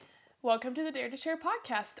Welcome to the Dare to Share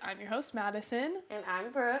podcast. I'm your host, Madison. And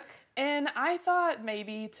I'm Brooke. And I thought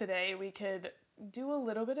maybe today we could do a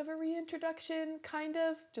little bit of a reintroduction, kind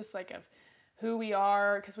of, just like of who we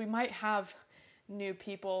are, because we might have new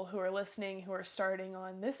people who are listening who are starting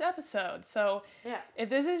on this episode. So if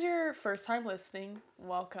this is your first time listening,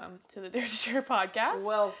 welcome to the Dare to Share podcast.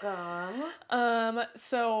 Welcome.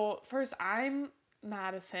 So first, I'm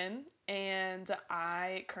Madison, and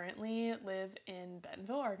I currently live in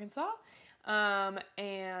Bentonville, Arkansas,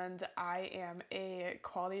 and I am a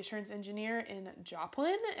quality assurance engineer in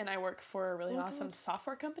Joplin, and I work for a really awesome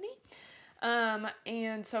software company.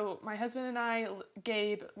 And so my husband and I,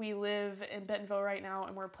 Gabe, we live in Bentonville right now,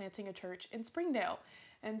 and we're planting a church in Springdale.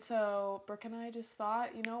 And so Brooke and I just thought,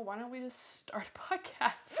 why don't we just start a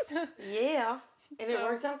podcast? Yeah, and it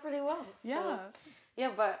worked out pretty well. So.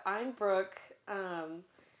 Yeah, but I'm Brooke.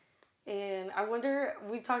 And I wonder,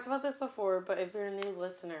 we talked about this before, but if you're a new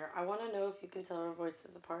listener, I want to know if you can tell our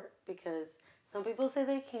voices apart, because some people say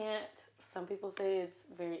they can't, some people say it's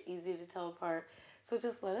very easy to tell apart, so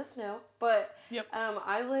just let us know. But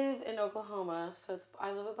I live in Oklahoma, so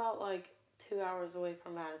I live about 2 hours away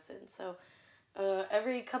from Madison, so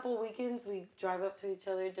every couple weekends we drive up to each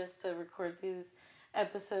other just to record these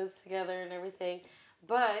episodes together and everything.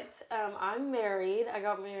 But I'm married. I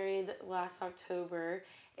got married last October,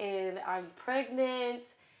 and I'm pregnant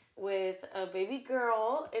with a baby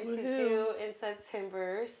girl, and she's due in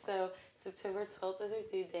September. So September 12th is her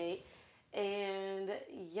due date. And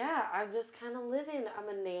yeah, I'm just kind of living. I'm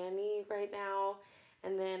a nanny right now,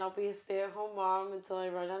 and then I'll be a stay-at-home mom until I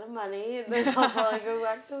run out of money, and then I'll probably go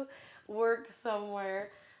back to work somewhere.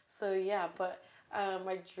 So yeah, but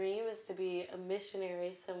my dream is to be a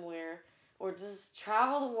missionary somewhere, or just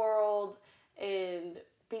travel the world and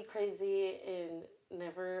be crazy and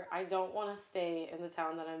I don't want to stay in the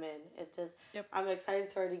town that I'm in. I'm excited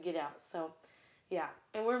to already get out. So, yeah.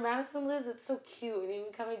 And where Madison lives, it's so cute. And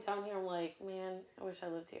even coming down here, I'm like, man, I wish I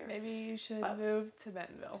lived here. Maybe you should move to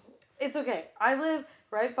Bentonville. It's okay. I live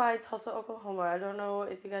right by Tulsa, Oklahoma. I don't know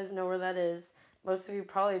if you guys know where that is. Most of you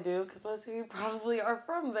probably do, because most of you probably are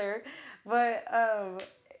from there. But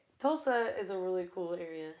Tulsa is a really cool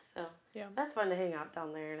area, so that's fun to hang out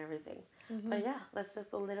down there and everything. Mm-hmm. But yeah, that's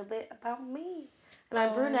just a little bit about me. And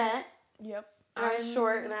I'm brunette. Yep. And I'm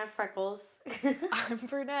short and I have freckles. I'm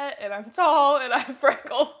brunette and I'm tall and I have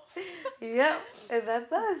freckles. Yep. And that's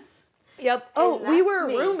us. Yep. Oh, we were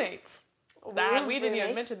roommates. We didn't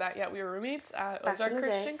even mention that yet. We were roommates at Ozark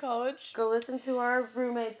Christian College. Go listen to our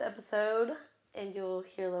roommates episode and you'll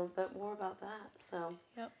hear a little bit more about that. So.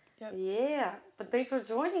 Yep. Yeah. But thanks for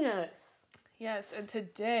joining us. Yes. And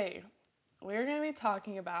today we're going to be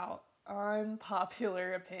talking about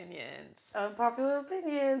unpopular opinions. Unpopular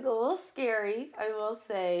opinions, a little scary, I will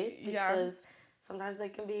say, because sometimes they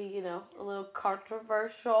can be, a little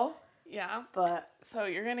controversial. Yeah. But so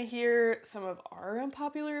you're going to hear some of our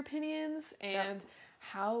unpopular opinions and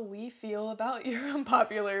how we feel about your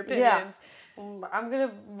unpopular opinions. Yeah. I'm going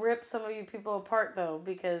to rip some of you people apart, though,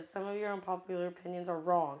 because some of your unpopular opinions are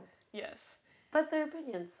wrong. Yes. But they're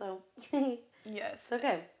opinions, so. Yes. It's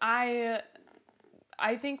okay.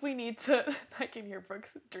 I think we need to. I can hear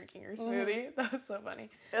Brooks drinking her smoothie. That was so funny.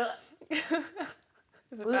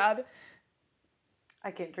 Is it bad? I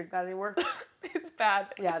can't drink that anymore. It's bad.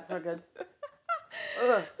 Yeah, it's not good.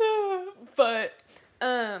 But,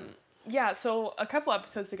 so a couple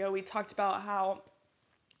episodes ago, we talked about how,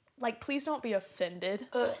 please don't be offended.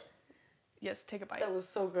 Yes, take a bite. That was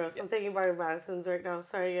so gross. I'm taking a bite of Madison's right now.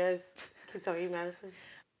 Sorry, guys. Keep talking, Madison.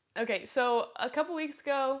 Okay, so a couple weeks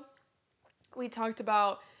ago, we talked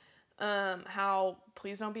about how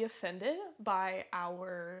please don't be offended by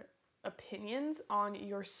our opinions on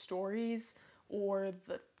your stories or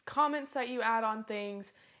the comments that you add on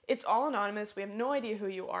things. It's all anonymous. We have no idea who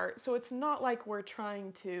you are. So it's not like we're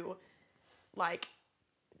trying to,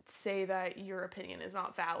 say that your opinion is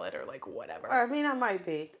not valid or, whatever. I mean, I might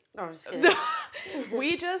be. No, I'm just kidding.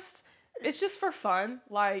 It's just for fun.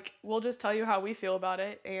 We'll just tell you how we feel about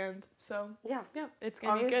it. And so, it's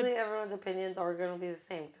going to be good. Obviously, everyone's opinions are going to be the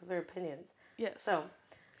same because they're opinions. Yes. So,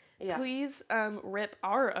 yeah. Please rip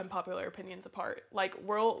our unpopular opinions apart.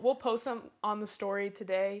 We'll post them on the story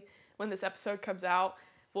today when this episode comes out.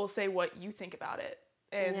 We'll say what you think about it.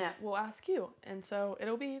 And we'll ask you. And so,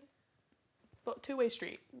 it'll be a two-way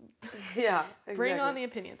street. Yeah, exactly. Bring on the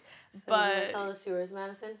opinions. So but you want to tell us yours,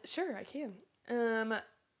 Madison? Sure, I can.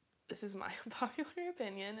 This is my unpopular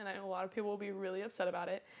opinion, and I know a lot of people will be really upset about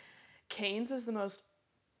it. Cane's is the most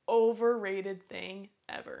overrated thing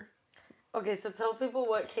ever. Okay, so tell people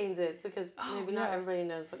what Cane's is, because maybe not everybody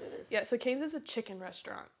knows what it is. Yeah, so Cane's is a chicken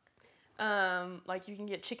restaurant. Like you can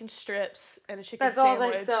get chicken strips and a chicken That's sandwich.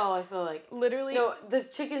 all they sell, I feel like. Literally. No, the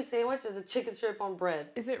chicken sandwich is a chicken strip on bread.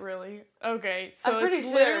 Is it really? Okay, so I'm pretty it's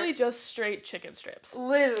sure. literally just straight chicken strips.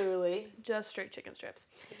 Literally. Just straight chicken strips.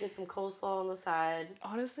 You get some coleslaw on the side.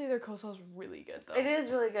 Honestly, their coleslaw is really good, though. It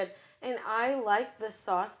is really good. And I like the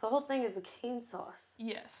sauce. The whole thing is the cane sauce.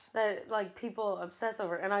 Yes. That, like, people obsess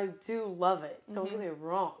over. And I do love it. Don't get me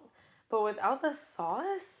wrong. But without the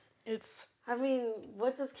sauce, it's... I mean,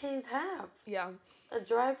 what does Cane's have? Yeah. A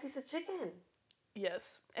dry piece of chicken.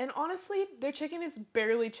 Yes. And honestly, their chicken is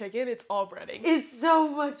barely chicken. It's all breading. It's so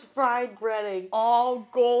much fried breading. All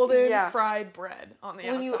golden fried bread on the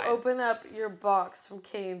outside. When you open up your box from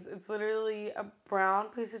Cane's, it's literally a brown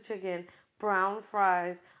piece of chicken, brown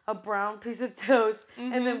fries, a brown piece of toast,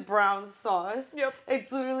 and then brown sauce. Yep.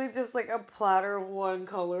 It's literally just like a platter of one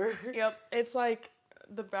color. Yep. It's like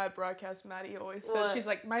the bad broadcast Maddie always says. What? She's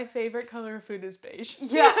like, my favorite color of food is beige.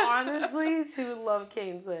 Yeah, honestly, she would love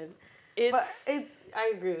Cane's then. But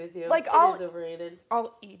I agree with you. Like, it is overrated.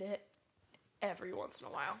 I'll eat it every once in a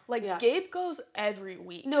while. Like, Yeah. Gabe goes every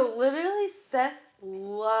week. No, literally, Seth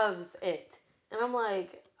loves it. And I'm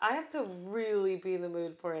like, I have to really be in the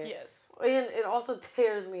mood for it. Yes. And it also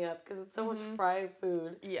tears me up because it's so much fried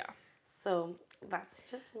food. Yeah. So, that's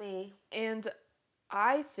just me. And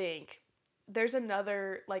I think there's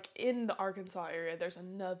another, like, in the Arkansas area, there's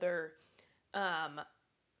another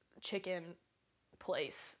chicken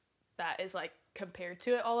place that is, like, compared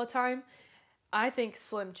to it all the time. I think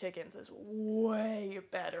Slim Chickens is way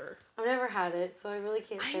better. I've never had it, so I really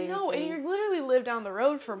can't say I know, anything. and you literally live down the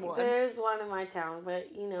road from one. There's one in my town,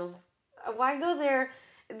 but, you know, why go there?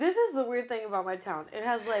 This is the weird thing about my town. It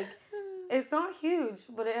has, like, it's not huge,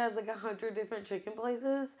 but it has, like, 100 different chicken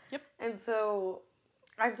places. Yep. And so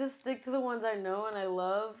I just stick to the ones I know and I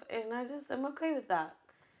love, and I'm okay with that.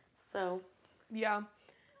 So. Yeah.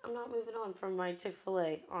 I'm not moving on from my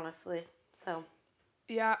Chick-fil-A, honestly. So.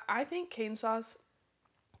 Yeah, I think cane sauce,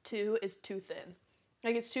 too, is too thin.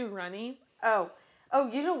 Like, it's too runny. Oh,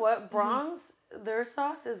 you know what? Braun's, their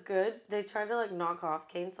sauce is good. They try to, like, knock off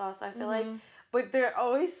cane sauce, I feel like. But they're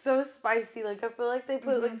always so spicy. Like, I feel like they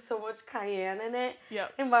put, like, so much cayenne in it.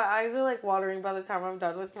 Yep. And my eyes are, like, watering by the time I'm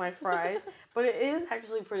done with my fries. But it is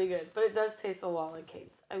actually pretty good. But it does taste a lot like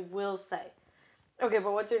Cane's, I will say. Okay,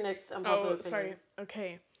 but what's your next unpopular opinion? Sorry.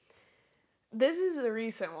 Okay. This is a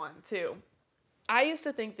recent one, too. I used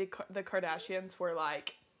to think the Kardashians were,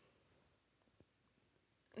 like,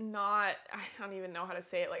 not... I don't even know how to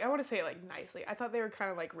say it. Like, I want to say it, like, nicely. I thought they were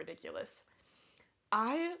kind of, like, ridiculous.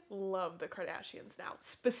 I love the Kardashians now.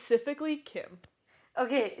 Specifically Kim.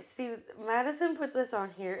 Okay, see, Madison put this on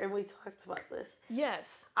here, and we talked about this.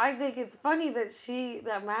 Yes. I think it's funny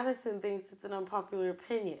that Madison thinks it's an unpopular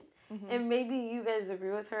opinion. And maybe you guys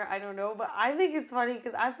agree with her, I don't know. But I think it's funny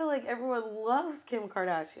because I feel like everyone loves Kim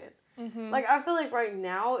Kardashian. Like, I feel like right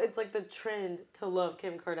now, it's like the trend to love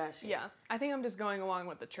Kim Kardashian. Yeah. I think I'm just going along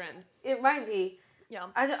with the trend. It might be. Yeah.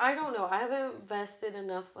 I don't know. I haven't invested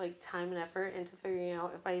enough, like, time and effort into figuring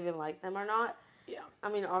out if I even like them or not. Yeah. I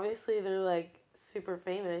mean, obviously, they're, like, super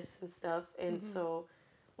famous and stuff. And so,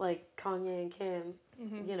 like, Kanye and Kim,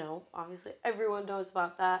 you know, obviously, everyone knows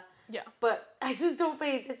about that. Yeah. But I just don't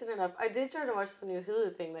pay attention enough. I did try to watch the new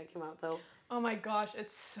Hulu thing that came out, though. Oh my gosh,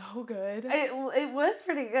 it's so good. It was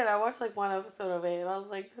pretty good. I watched, like, one episode of it, and I was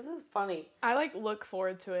like, this is funny. I, like, look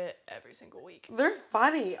forward to it every single week. They're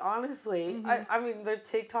funny, honestly. I mean, the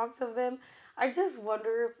TikToks of them, I just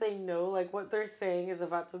wonder if they know, like, what they're saying is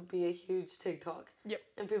about to be a huge TikTok. Yep.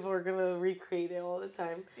 And people are going to recreate it all the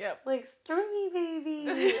time. Yep. Like, Stormy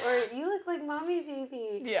baby, or you look like mommy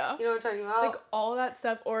baby. Yeah. You know what I'm talking about? Like, all that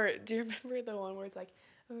stuff. Or, do you remember the one where it's like,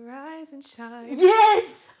 rise and shine?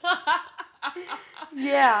 Yes!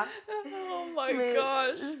 Yeah. Oh my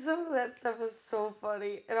gosh. Some of that stuff is so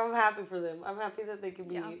funny. And I'm happy for them. I'm happy that they can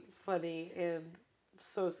be funny and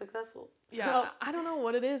so successful. Yeah, So, I don't know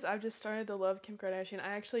what it is. I've just started to love Kim Kardashian.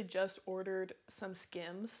 I actually just ordered some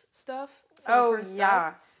Skims stuff. Some of her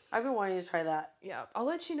stuff. I've been wanting to try that. Yeah, I'll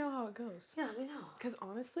let you know how it goes. Yeah, let me know. Because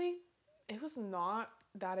honestly, it was not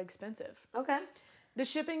that expensive. Okay. The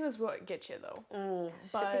shipping is what gets you, though.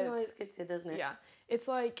 Shipping always gets you, doesn't it? Yeah. It's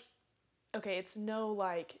like, okay, it's no,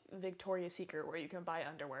 like, Victoria's Secret where you can buy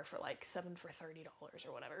underwear for, like, 7 for $30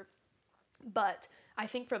 or whatever. But I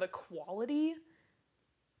think for the quality,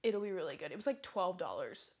 it'll be really good. It was, like,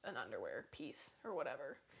 $12 an underwear piece or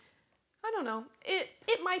whatever. I don't know. It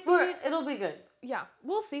might be... It'll be good. Yeah,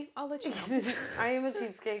 we'll see. I'll let you know. I am a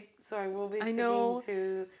cheapskate, so I will be sticking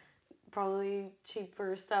to probably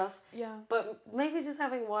cheaper stuff. Yeah. But maybe just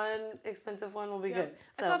having one expensive one will be good.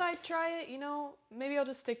 So I thought I'd try it, maybe I'll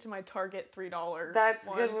just stick to my Target $3 that's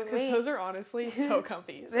ones, good with me. because those are honestly so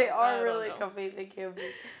comfy. So they are I really comfy. They can be.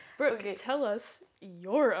 Brooke, tell us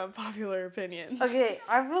your unpopular opinions. Okay,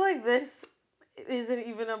 I feel like this isn't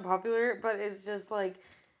even unpopular, but it's just like,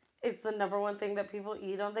 it's the number one thing that people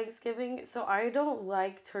eat on Thanksgiving. So I don't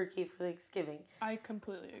like turkey for Thanksgiving. I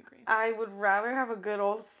completely agree. I would rather have a good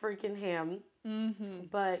old freaking ham. Mm-hmm.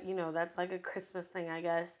 But, that's like a Christmas thing, I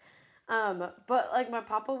guess. But like my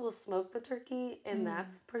papa will smoke the turkey, and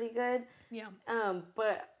that's pretty good. Yeah.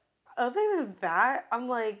 But other than that, I'm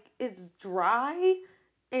like, it's dry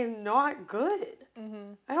and not good.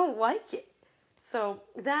 Mm-hmm. I don't like it. So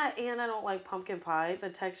that, and I don't like pumpkin pie. The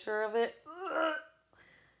texture of it,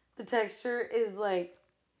 the texture is like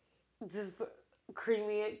just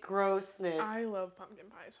creamy grossness. I love pumpkin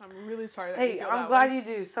pie, so I'm really sorry that Hey, you feel I'm that glad way. you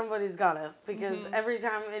do. Somebody's gotta, because every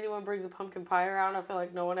time anyone brings a pumpkin pie around, I feel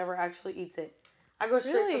like no one ever actually eats it. I go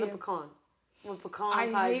straight for the pecan. I'm a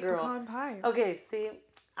pecan pie girl. I hate pecan pie. Okay, see,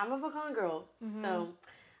 I'm a pecan girl, so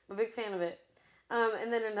I'm a big fan of it.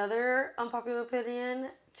 And then another unpopular opinion: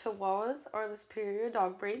 Chihuahuas are the superior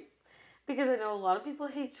dog breed. Because I know a lot of people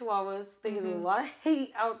hate Chihuahuas. They get a lot of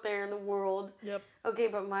hate out there in the world. Yep. Okay,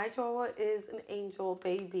 but my Chihuahua is an angel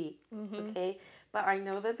baby. Okay? But I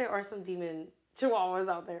know that there are some demon Chihuahuas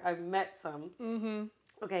out there. I've met some.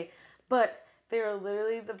 Okay, but they are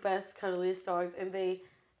literally the best, cuddliest dogs, and they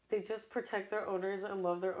just protect their owners and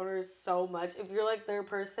love their owners so much. If you're like their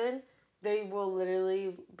person, they will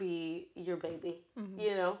literally be your baby.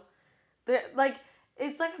 They're like,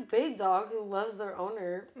 it's like a big dog who loves their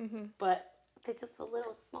owner, but they're just a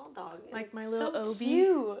little small dog. Like my little Obi.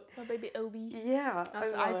 Cute. My baby Obi. Yeah.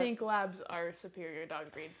 I think Labs are a superior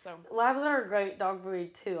dog breed, so. Labs are a great dog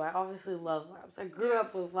breed too. I obviously love Labs. I grew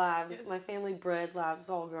up with Labs. Yes. My family bred Labs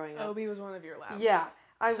all growing up. Obi was one of your Labs. Yeah.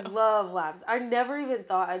 I love Labs. I never even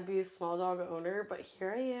thought I'd be a small dog owner, but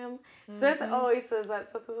here I am. Seth always says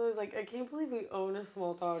that. Seth is always like, I can't believe we own a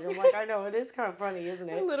small dog. I'm like, I know, it is kind of funny, isn't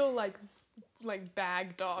it? A little, like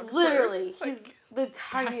bag dog. Literally. Purse. He's the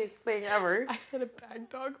tiniest thing ever. I said a bag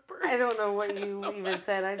dog purse. I don't know what you even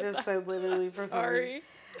said. I just said literally for some reason.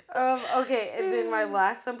 Sorry. Okay, and then my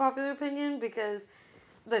last unpopular opinion, because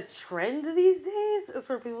the trend these days is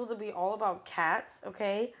for people to be all about cats,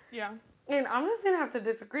 okay? Yeah. And I'm just going to have to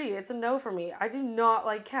disagree. It's a no for me. I do not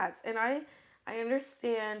like cats. And I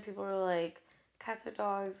understand people are like, cats are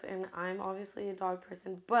dogs, and I'm obviously a dog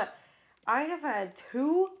person, but I have had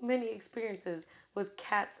too many experiences with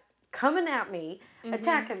cats coming at me,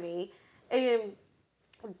 attacking me, and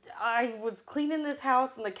I was cleaning this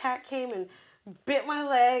house, and the cat came and bit my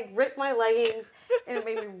leg, ripped my leggings, and it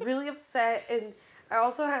made me really upset. And I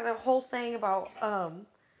also had a whole thing about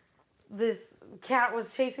this cat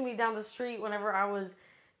was chasing me down the street whenever I was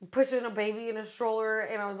pushing a baby in a stroller,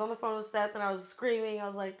 and I was on the phone with Seth, and I was screaming. I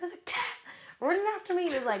was like, "There's a cat running after me!"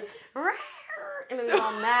 And it was like, "Rawr," and it was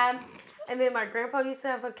all mad. And then my grandpa used to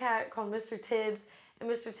have a cat called Mr. Tibbs, and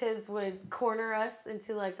Mr. Tibbs would corner us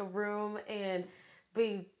into like a room and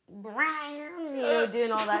be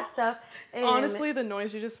doing all that stuff. And honestly, the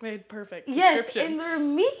noise you just made, perfect yes, and they're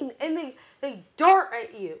mean, and they dart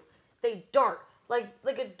at you. They dart like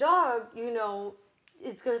a dog.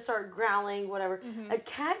 It's gonna start growling, whatever. A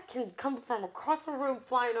cat can come from across the room,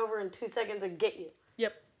 flying over in 2 seconds and get you.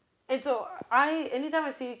 Yep. And so anytime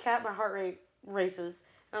I see a cat, my heart rate races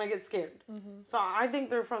and I get scared. So I think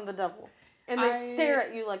they're from the devil. And they stare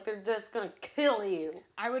at you like they're just going to kill you.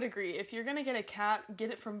 I would agree. If you're going to get a cat,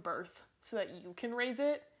 get it from birth so that you can raise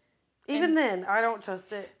it. Even then, I don't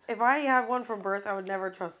trust it. If I had one from birth, I would never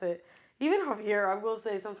trust it. Even off here, I will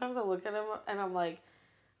say, sometimes I look at him and I'm like,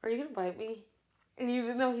 are you going to bite me? And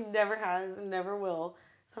even though he never has and never will,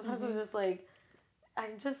 sometimes I'm just like,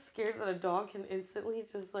 I'm just scared that a dog can instantly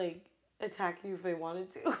just like attack you if they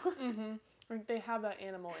wanted to. Like they have that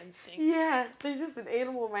animal instinct. Yeah, they're just an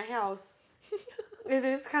animal in my house. It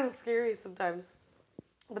is kind of scary sometimes.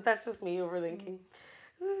 But that's just me overthinking.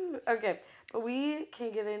 Okay, but we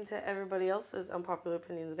can get into everybody else's unpopular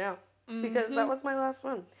opinions now. Because that was my last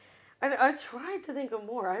one. I tried to think of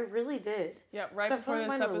more. I really did. Yeah, right before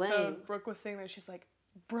this episode, Brooke was saying that. She's like,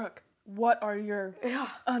 Brooke, what are your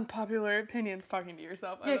unpopular opinions, talking to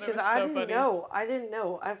yourself? Yeah, because I didn't know. I didn't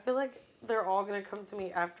know. I feel like they're all going to come to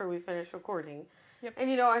me after we finish recording. Yep.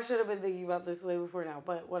 And I should have been thinking about this way before now,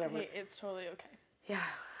 but whatever. Hey, it's totally okay. Yeah.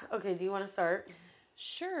 Okay, do you want to start?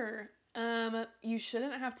 Sure. You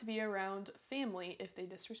shouldn't have to be around family if they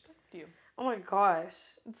disrespect you. Oh my gosh.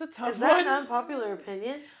 It's a tough one. Is that an unpopular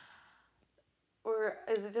opinion? Or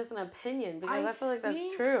is it just an opinion? Because I feel like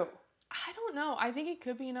that's true. I don't know. I think it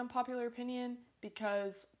could be an unpopular opinion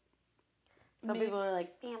because Some people are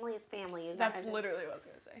like, family is family. That's literally what I was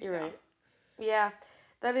going to say. You're right. Yeah,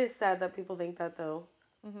 that is sad that people think that, though.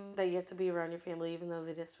 That you have to be around your family even though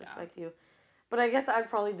they disrespect you. But I guess I'd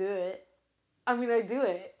probably do it. I mean, I do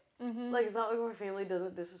it. Like, it's not like my family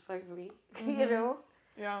doesn't disrespect me, you know?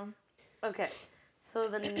 Yeah. Okay, so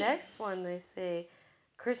the next one, they say,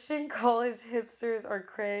 Christian college hipsters are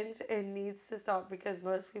cringe and needs to stop because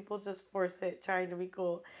most people just force it trying to be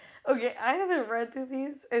cool. Okay, I haven't read through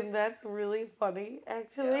these, and that's really funny,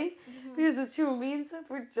 actually, because it's true. Me and Seth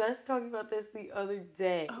were just talking about this the other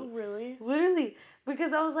day. Oh, really? Literally,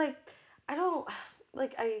 because I was like, I don't,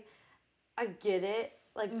 like, I get it.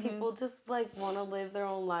 Like, people just, like, want to live their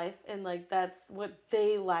own life, and, like, that's what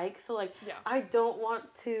they like. So, like, I don't want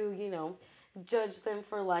to, you know, judge them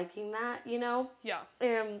for liking that, you know? Yeah.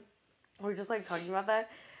 And we're just, like, talking about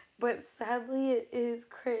that. But sadly, it is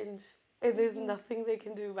cringe, and there's nothing they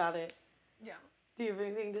can do about it. Yeah. Do you have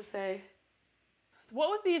anything to say? What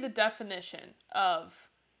would be the definition of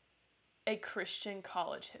a Christian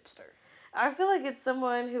college hipster? I feel like it's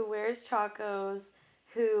someone who wears chacos,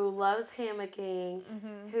 who loves hammocking,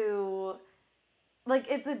 who, like,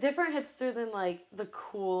 it's a different hipster than, like, the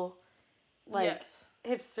cool, like,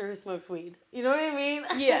 hipster who smokes weed. You know what I mean?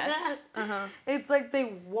 Yes. It's like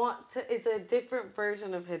they want to, it's a different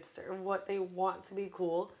version of hipster, what they want to be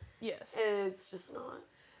cool. Yes. And it's just not.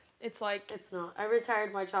 It's like... It's not. I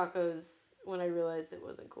retired my chacos when I realized it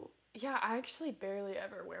wasn't cool. Yeah, I actually barely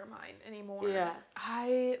ever wear mine anymore. Yeah.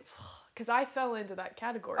 Because I fell into that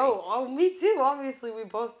category. Oh, me too. Obviously, we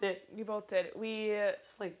both did. You both did. We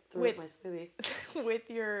just like threw up my smoothie. With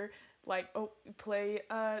your like, you play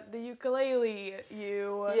the ukulele.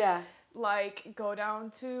 You like go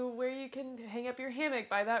down to where you can hang up your hammock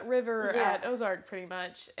by that river at Ozark, pretty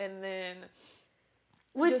much, and then.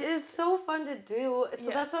 Which is so fun to do.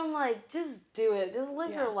 So that's why I'm like, just do it. Just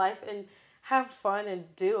live your life and have fun and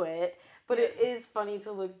do it. But it is funny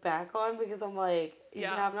to look back on because I'm like,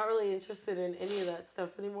 I'm not really interested in any of that stuff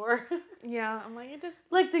anymore. I'm like, it just...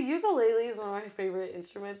 Like, the ukulele is one of my favorite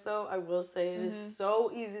instruments, though. I will say it is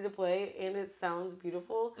so easy to play and it sounds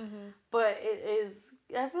beautiful. But it is...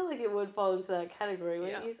 I feel like it would fall into that category,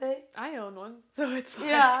 wouldn't you say? I own one, so it's like...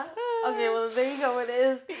 Yeah. Okay, well, there you go. It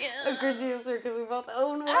is a cringy hipster because we both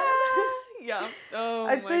own one. Yeah. Oh,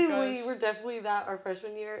 I'd say we were definitely that our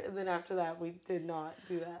freshman year, and then after that, we did not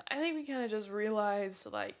do that. I think we kind of just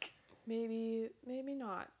realized, like, maybe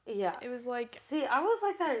not. Yeah. It was like... See, I was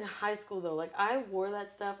like that in high school, though. Like, I wore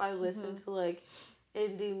that stuff. I listened to, like,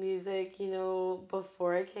 indie music, you know,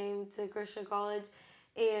 before I came to Christian college.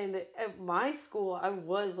 And at my school, I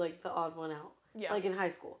was, like, the odd one out. Yeah. Like, in high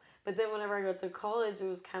school. But then whenever I got to college, it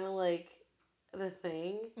was kind of like the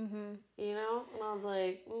thing, you know? And I was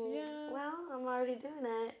like, well, I'm already doing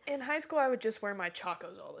it. In high school, I would just wear my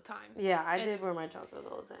chacos all the time. Yeah, I did wear my chacos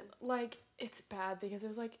all the time. Like, it's bad because it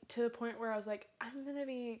was, like, to the point where I was like, I'm going to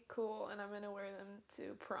be cool and I'm going to wear them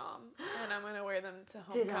to prom and I'm going to wear them to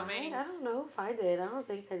homecoming. Did I? I don't know if I did. I don't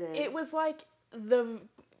think I did. It was, like, the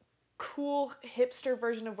cool hipster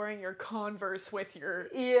version of wearing your Converse with your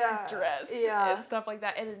dress and stuff like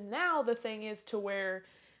that. And now the thing is to wear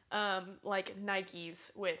like Nikes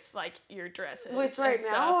with like your dresses. Which right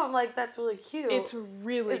now I'm like, that's really cute. It's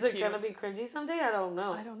really cute. Is it gonna be cringy someday? I don't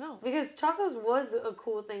know. I don't know. Because chacos was a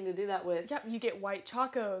cool thing to do that with. Yeah, you get white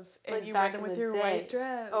chacos and like you wear them with your white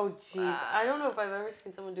dress. Oh jeez, I don't know if I've ever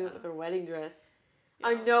seen someone do it with their wedding dress. Yeah.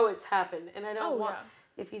 I know it's happened, and I don't want. Yeah.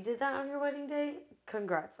 If you did that on your wedding day,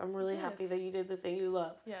 congrats. I'm really happy that you did the thing you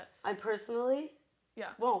love. Yes. I personally,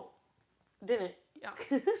 didn't.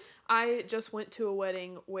 Yeah. I just went to a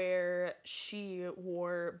wedding where she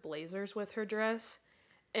wore blazers with her dress.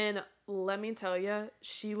 And let me tell you,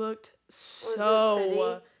 she looked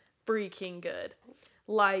so freaking good.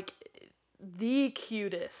 Like, the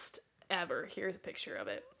cutest ever. Here's a picture of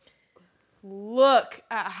it. Look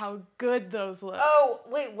at how good those look. Oh,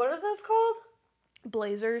 wait, what are those called?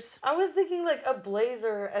 Blazers. I was thinking like a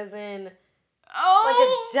blazer as in like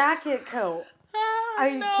a jacket coat.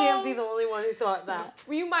 I can't be the only one who thought that.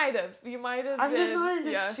 You might have. I'm just not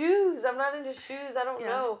into shoes. I'm not into shoes. I don't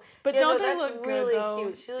know. But don't they look really good, though?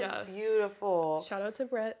 Cute. She looks beautiful. Shout out to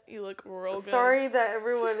Brett. You look real good. Sorry that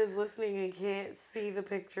everyone is listening and can't see the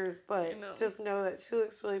pictures, but just know that she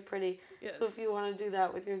looks really pretty. Yes. So if you want to do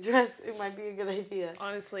that with your dress, it might be a good idea.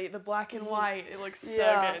 Honestly, the black and white, it looks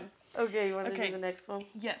so good. Okay, you want to do the next one?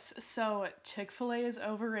 Yes. So Chick-fil-A is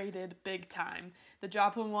overrated big time. The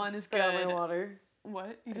Joplin one is good. Spit out my water.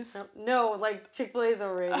 What? You just... No, like Chick-fil-A is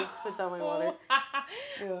overrated. It spits out my water.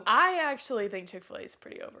 I actually think Chick-fil-A is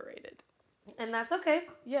pretty overrated. And that's okay.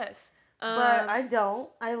 Yes. But I don't.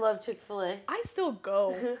 I love Chick-fil-A. I still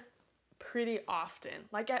go pretty often,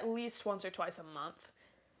 like at least once or twice a month.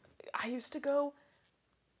 I used to go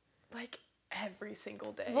like every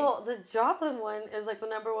single day. Well, the Joplin one is like the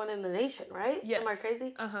number one in the nation, right? Yes. Am I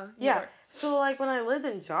crazy? You Yeah. are. So like when I lived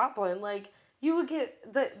in Joplin, like you would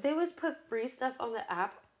get they would put free stuff on the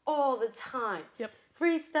app all the time. Yep.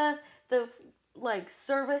 Free stuff. The like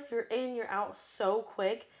service, you're in, you're out so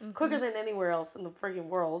quick, quicker than anywhere else in the freaking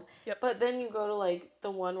world. Yep. But then you go to like the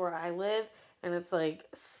one where I live, and it's like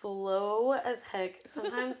slow as heck.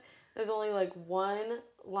 Sometimes there's only like one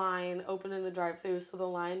line open in the drive-thru, so the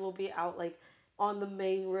line will be out like on the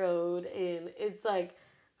main road, and it's like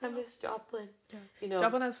I miss Joplin. Yeah. You know,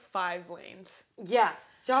 Joplin has 5 lanes. yeah.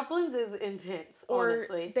 Joplin's is intense,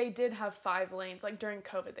 honestly. Or they did have 5 lanes. Like during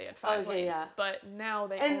COVID, they had 5 lanes. Yeah. But now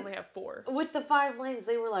they only have 4. With the 5 lanes,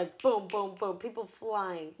 they were like boom, boom, boom. People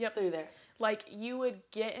flying through there. Like you would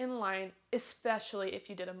get in line, especially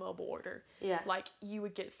if you did a mobile order. Yeah. Like you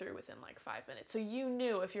would get through within like 5 minutes. So you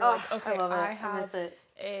knew if you're like, okay, I have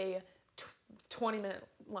a 20-minute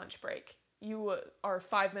lunch break. You are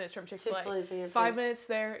 5 minutes from Chick-fil-A. 5 minutes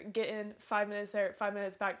there, get in, 5 minutes there, 5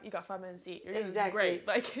 minutes back. You got 5 minutes to eat. You're exactly great.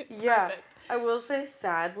 Like, yeah. Perfect. I will say,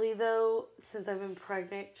 sadly though, since I've been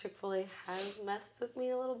pregnant, Chick-fil-A has messed with me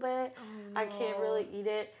a little bit. Oh, no. I can't really eat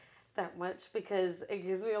it that much because it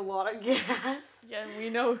gives me a lot of gas. Yeah, we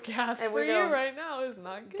know gas for you right now is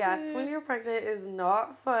not good. Gas when you're pregnant is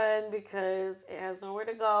not fun because it has nowhere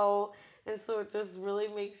to go. And so it just really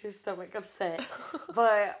makes your stomach upset.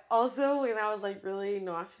 But also when I was like really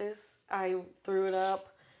nauseous, I threw it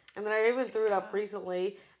up. And then I even threw it up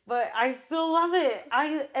recently. But I still love it.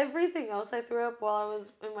 Everything else I threw up while I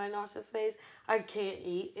was in my nauseous phase, I can't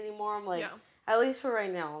eat anymore. I'm like, at least for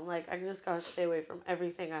right now, I'm like, I just gotta stay away from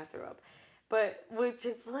everything I threw up. But with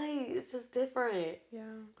Chick-fil-A, it's just different. Yeah.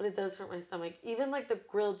 But it does hurt my stomach. Even like the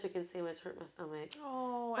grilled chicken sandwich hurt my stomach.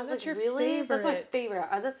 Oh, I was that's like, your really? favorite. That's my favorite.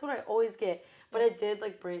 That's what I always get. But I did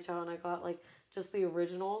like branch out and I got like just the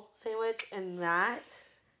original sandwich, and that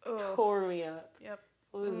tore me up. Yep.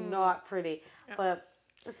 It was not pretty. Yep. But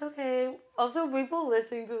it's okay. Also, people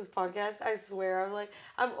listening to this podcast, I swear,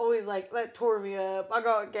 I'm always like, that tore me up. I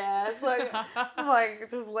got gas. Like, I'm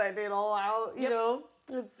like just letting it all out, you know?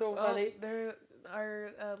 It's so funny.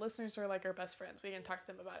 Our listeners are like our best friends. We can talk to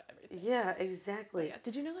them about everything. Yeah, exactly. Yeah.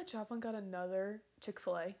 Did you know that Joplin got another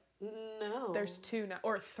Chick-fil-A? No. There's 2 now,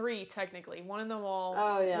 or 3 technically. One in the mall,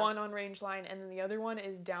 one on Range Line, and then the other one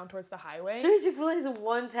is down towards the highway. 3 Chick-fil-A's in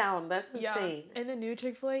one town. That's insane. Yeah. And the new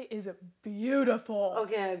Chick-fil-A is beautiful.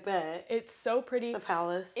 Okay, I bet. It's so pretty. The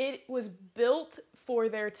Palace. It was built for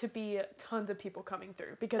there to be tons of people coming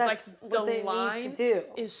through because that's like the line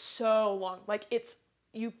is so long. Like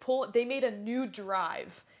they made a new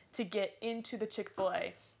drive to get into the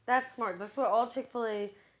Chick-fil-A. That's smart. That's what all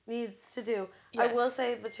Chick-fil-A needs to do. Yes. I will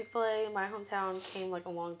say the Chick-fil-A in my hometown came like a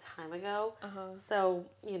long time ago. So,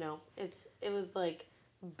 you know, it was like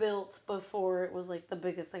built before it was like the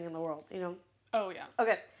biggest thing in the world, you know? Oh, yeah.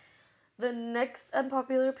 Okay. The next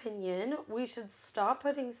unpopular opinion, we should stop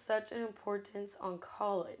putting such an importance on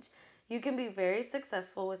college. You can be very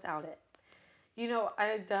successful without it. You know,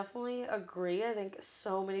 I definitely agree. I think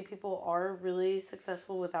so many people are really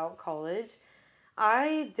successful without college.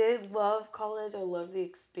 I did love college. I love the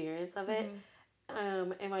experience of it.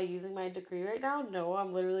 Am I using my degree right now? No,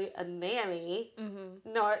 I'm literally a nanny.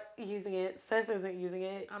 Not using it. Seth isn't using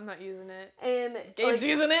it. I'm not using it. And Gabe's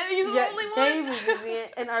using it. He's the only one. Gabe is using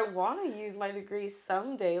it. And I want to use my degree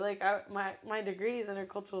someday. Like, my degree is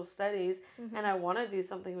intercultural studies, and I want to do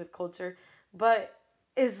something with culture. But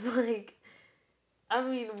it's like, I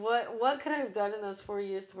mean, what could I have done in those 4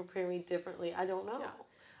 years to prepare me differently? I don't know. Yeah.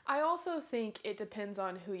 I also think it depends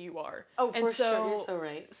on who you are. Oh, for sure. You're so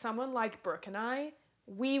right. Someone like Brooke and I,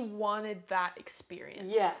 we wanted that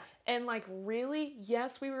experience. Yeah. And like really,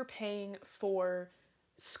 yes, we were paying for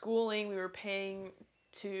schooling, we were paying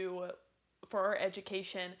for our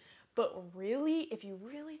education, but really, if you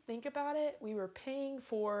really think about it, we were paying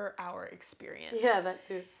for our experience. Yeah, that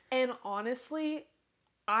too. And honestly,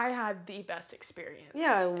 I had the best experience.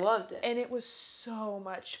 Yeah, I loved it. And it was so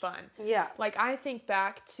much fun. Yeah. Like, I think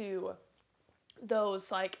back to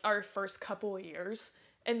those, like, our first couple of years,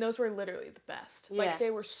 and those were literally the best. Yeah. Like,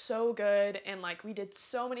 they were so good, and, like, we did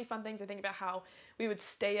so many fun things. I think about how we would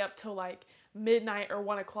stay up till, like, midnight or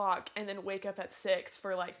 1 o'clock and then wake up at 6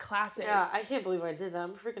 for, like, classes. Yeah, I can't believe I did that.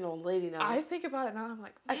 I'm a freaking old lady now. I think about it now, I'm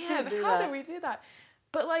like, man, how did we do that?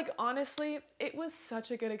 But, like, honestly, it was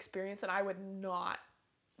such a good experience, and I would not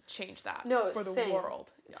change that for the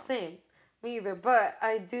world. Yeah. Same. Me either. But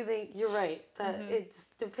I do think you're right that it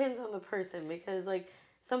depends on the person, because like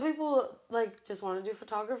Some people like just want to do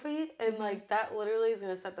photography, and like that literally is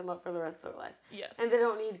going to set them up for the rest of their life. Yes. And they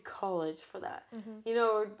don't need college for that, you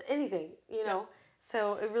know, or anything, you know.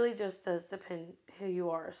 So it really just does depend who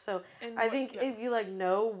you are. So And I think if you like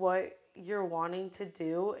know what you're wanting to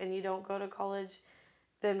do and you don't go to college,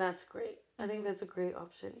 then that's great. I think that's a great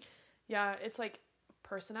option. Yeah, it's like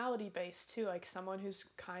personality based too. Like someone who's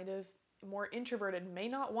kind of more introverted may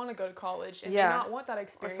not want to go to college and may not want that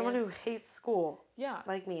experience. Or someone who hates school. Yeah.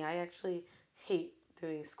 Like me. I actually hate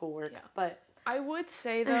doing schoolwork. Yeah. But I would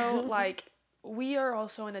say though, like we are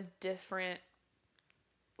also in a different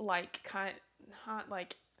like not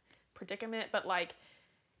like predicament, but like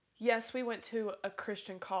yes, we went to a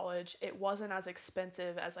Christian college. It wasn't as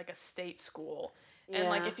expensive as like a state school. And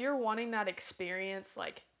like if you're wanting that experience,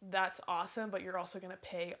 like that's awesome, but you're also going to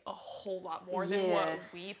pay a whole lot more than what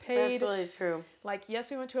we paid. That's really true. Like yes,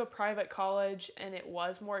 we went to a private college and it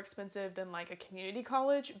was more expensive than like a community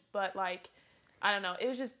college, but like I don't know, it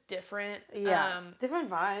was just different. Yeah. Different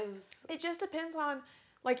vibes. It just depends on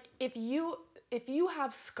like if you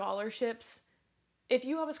have scholarships, if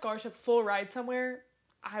you have a scholarship full ride somewhere,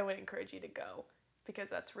 I would encourage you to go because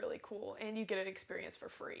that's really cool and you get an experience for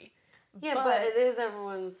free. Yeah, but it is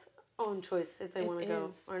everyone's own choice if they want to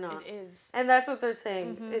go or not. It is. And that's what they're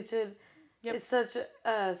saying. It should, it's such,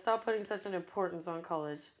 stop putting such an importance on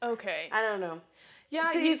college. Okay. I don't know. Yeah.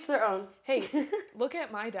 To each their own. Hey, look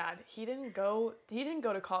at my dad. He didn't go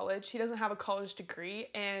to college. He doesn't have a college degree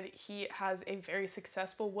and he has a very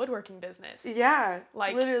successful woodworking business. Yeah.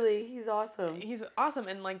 Like literally, he's awesome. He's awesome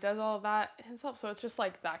and like does all of that himself. So it's just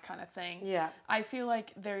like that kind of thing. Yeah. I feel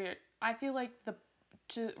like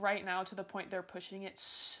right now to the point they're pushing it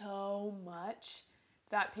so much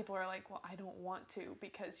that people are like, well, I don't want to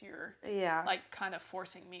because you're like kind of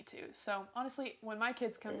forcing me to. So honestly, when my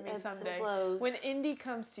kids come to me someday, when Indy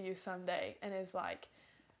comes to you someday and is like,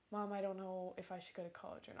 Mom, I don't know if I should go to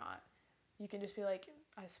college or not, you can just be like,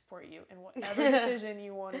 I support you in whatever decision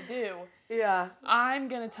you want to do. Yeah. I'm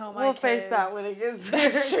going to tell my kids. We'll face that when it gets there.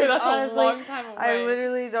 That's true. That's honestly, a long time away. I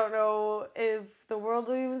literally don't know if the world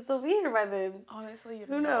will even still be here by then. Honestly, you have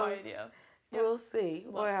Who no knows? idea. Yep. We'll see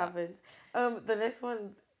what happens. The next one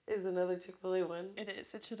is another Chick-fil-A one. It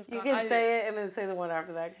is. It should have gone. You can say it and then say the one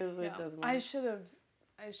after that because it does matter. I should have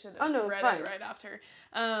read it right after.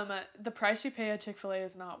 The price you pay at Chick-fil-A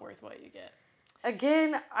is not worth what you get.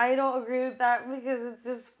 Again, I don't agree with that because it's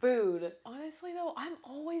just food. Honestly, though, I'm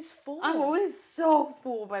always full. I'm always so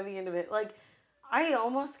full by the end of it. Like, I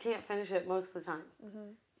almost can't finish it most of the time.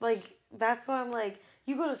 Like, that's why I'm like,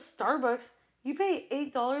 you go to Starbucks, you pay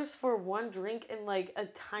 $8 for one drink and, like, a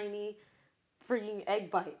tiny freaking egg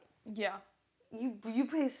bite. Yeah. You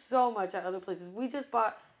pay so much at other places. We just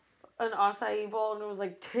bought an acai bowl and it was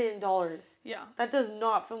like $10. Yeah. That does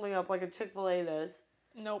not fill me up like a Chick-fil-A does.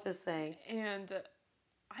 Nope. Just saying. And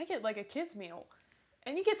I get like a kid's meal.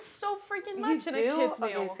 And you get so freaking much in a kid's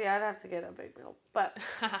meal. Okay, see, I'd have to get a big meal. But,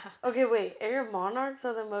 okay, wait. Air Monarchs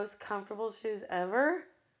are the most comfortable shoes ever?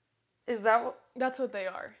 Is that what? That's what they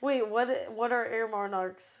are. Wait, what are Air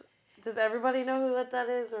Monarchs? Does everybody know who that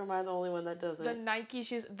is, or am I the only one that doesn't? The Nike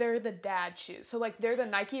shoes, they're the dad shoes. So, like, they're the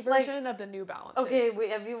Nike version of the New Balances. Okay, wait,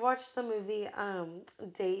 have you watched the movie,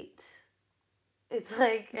 Date? It's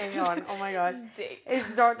like, hang on, oh my gosh. Date.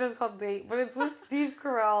 It's not just called Date, but it's with Steve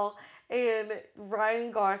Carell and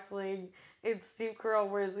Ryan Gosling. And Steve Carell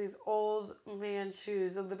wears these old man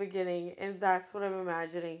shoes in the beginning, and that's what I'm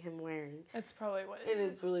imagining him wearing. That's probably what it is. And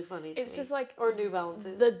it's really funny to It's me. just like... Or New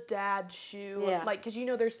Balances. The dad shoe. Yeah. Like, because you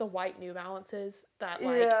know there's the white New Balances that,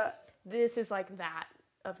 like, this is like that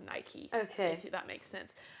of Nike. Okay. If that makes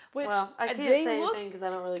sense. Which, well, I can't say anything because I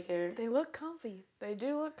don't really care. They look comfy. They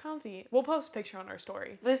do look comfy. We'll post a picture on our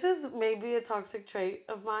story. This is maybe a toxic trait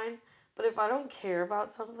of mine, but if I don't care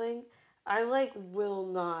about something, I, like, will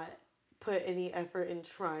not put any effort in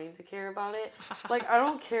trying to care about it. Like, I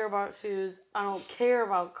don't care about shoes. I don't care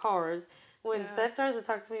about cars. When Seth tries to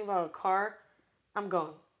talk to me about a car, I'm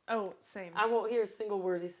gone. Oh, same. I won't hear a single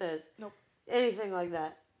word he says. Nope. Anything like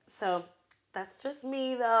that. So, that's just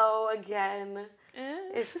me, though, again.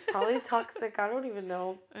 It's probably toxic. I don't even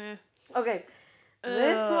know. Okay.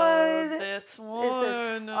 This one. It says,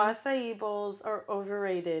 acai bowls are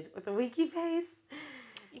overrated with a winky face.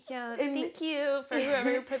 Yeah, thank you for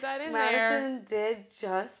whoever put that in Madison did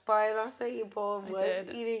just buy an acai bowl and was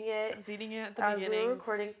eating it. I was eating it at the beginning. As we were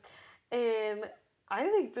recording. And I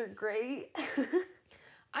think they're great.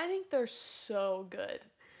 I think they're so good.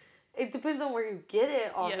 It depends on where you get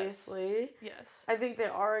it, obviously. Yes. I think they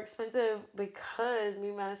are expensive because, me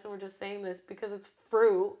and Madison were just saying this, because it's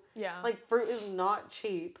fruit. Yeah. Like, fruit is not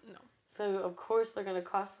cheap. No. So, of course, they're going to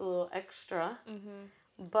cost a little extra.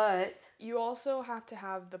 Mm-hmm. But you also have to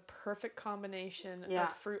have the perfect combination Yeah.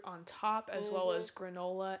 of fruit on top as well as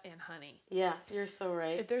granola and honey. yeah, you're so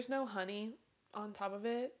right. If there's no honey on top of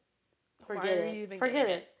it, why Forget are it. you even Forget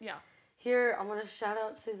getting it. it? Yeah. Here, I'm going to shout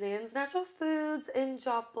out Suzanne's Natural Foods in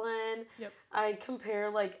Joplin. Yep. I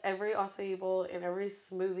compare like every acai bowl and every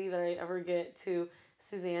smoothie that I ever get to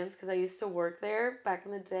Suzanne's because I used to work there back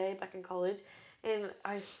in the day, back in college. And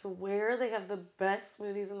I swear they have the best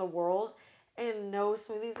smoothies in the world. And no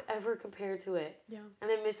smoothies ever compare to it. Yeah.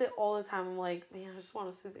 And I miss it all the time. I'm like, man, I just want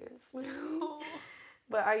a Suzanne smoothie.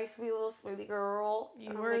 But I used to be a little smoothie girl.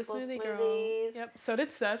 You were a smoothie girl. Yep. So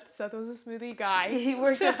did Seth. Seth was a smoothie guy. He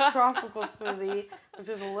worked at Tropical Smoothie, which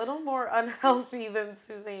is a little more unhealthy than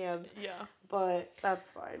Suzanne's. Yeah. But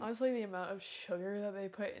that's fine. Honestly, the amount of sugar that they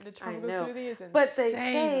put into Tropical know. Smoothie is insane. But they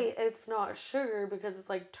say it's not sugar because it's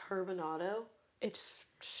like turbinado. It's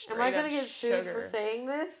straight Am I going up to get sued sugar. for saying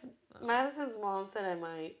this? Madison's mom said I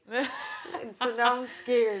might. So now I'm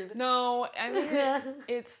scared. No, I mean,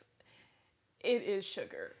 it is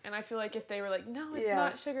sugar. And I feel like if they were like, no, it's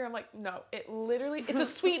not sugar, I'm like, no, it's a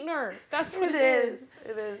sweetener. That's what it is.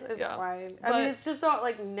 It is. It's fine. But, I mean, it's just not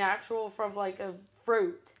like natural from like a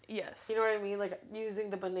fruit. Yes. You know what I mean? Like using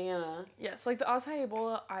the banana. Yes, like the acai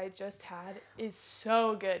bowl I just had is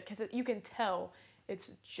so good because you can tell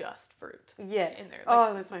it's just fruit. Yes. In there.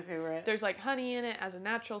 Like, that's my favorite. There's like honey in it as a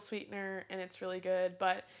natural sweetener and it's really good.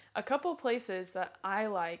 But a couple places that I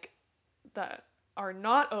like that are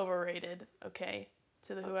not overrated, okay,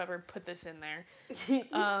 to whoever put this in there.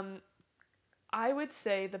 I would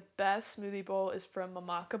say the best smoothie bowl is from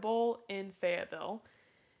Mamaka Bowl in Fayetteville.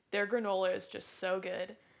 Their granola is just so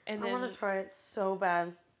good. And I want to try it so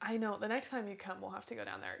bad. I know. The next time you come, we'll have to go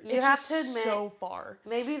down there. You have to admit, so far.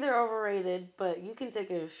 Maybe they're overrated, but you can take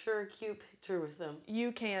a sure cute picture with them.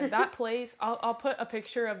 You can. That place, I'll put a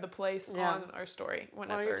picture of the place on our story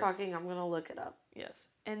whenever. While you're talking, I'm going to look it up. Yes.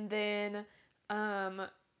 And then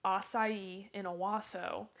acai in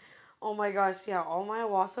Owasso. Oh my gosh, yeah. All my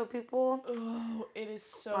Owasso people. Oh, it is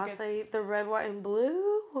so acai, good. the red, white, and blue.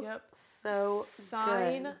 Yep. So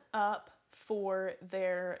Sign good. up for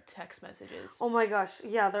their text messages. Oh my gosh,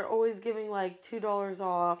 yeah, they're always giving like $2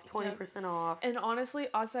 off, 20% off. And honestly,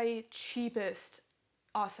 acai cheapest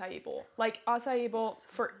acai bowl. Like acai bowl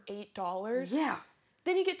for $8. Yeah.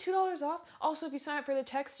 Then you get $2 off. Also, if you sign up for the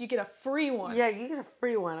text, you get a free one. Yeah, you get a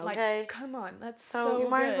free one, okay? Like, come on, that's so you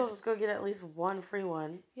might good. as well just go get at least one free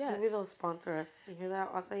one. Yes. Maybe they'll sponsor us. You hear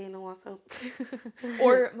that? Acai and Owasso.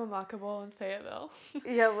 Or Mamaka Bowl in Fayetteville.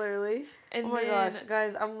 Yeah, literally. And oh my gosh,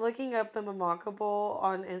 guys, I'm looking up the Mamaka Bowl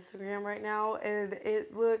on Instagram right now, and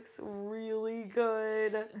it looks really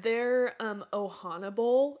good. Their Ohana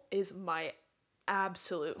Bowl is my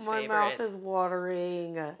absolute favorite. My mouth is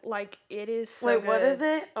watering. Like, it is so Wait, good. what is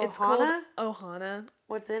it? Ohana? It's called Ohana.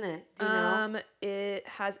 What's in it? Do you know?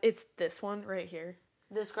 It's this one right here.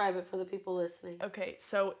 Describe it for the people listening. Okay,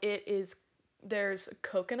 so there's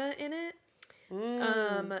coconut in it,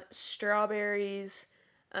 strawberries,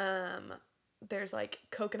 there's like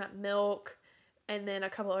coconut milk, and then a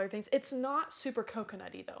couple other things. It's not super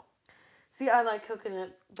coconutty though. See, I like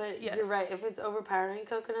coconut, but Yes. you're right. If it's overpowering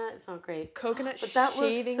coconut, it's not great. Coconut But that looks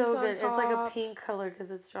shavings so on good. top. It's like a pink color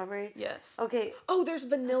because it's strawberry. Yes. Okay. Oh, there's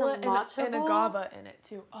vanilla and matcha bowl? agave in it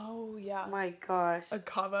too. Oh yeah. My gosh.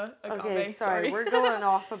 Agave. Okay, sorry. We're going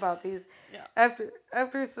off about these. Yeah.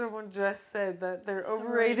 After someone just said that they're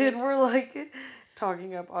overrated, we're like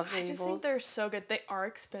talking up acai I just bowls. think they're so good. They are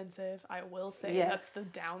expensive. I will say that's the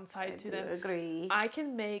downside to them. I agree. I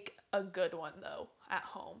can make a good one though at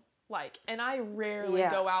home. Like, and I rarely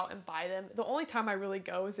go out and buy them. The only time I really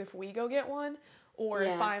go is if we go get one, or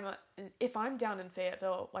if I'm down in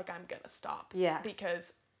Fayetteville, like I'm gonna stop. Yeah.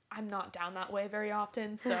 Because I'm not down that way very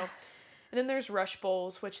often. So, and then there's Rush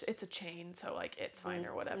Bowls, which it's a chain, so like it's fine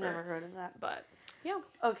or whatever. Never heard of that. But yeah.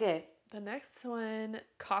 Okay. The next one,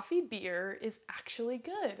 coffee beer, is actually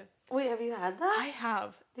good. Wait, have you had that? I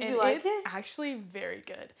have. Did you like it's it? actually very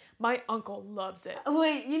good. My uncle loves it.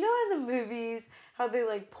 Wait, you know in the movies how they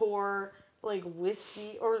like pour like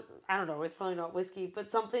whiskey, or I don't know, it's probably not whiskey,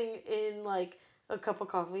 but something in like a cup of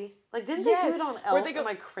coffee? Like, didn't they do it on Elf? Am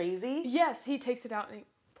I crazy? Yes, he takes it out and he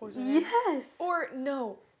pours it in. Yes. Or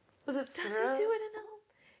no. Was it Does syrup? he do it in Elf?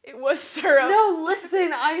 It was syrup. No, listen,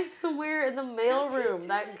 I swear in the mailroom,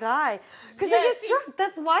 that guy. Because they get drunk.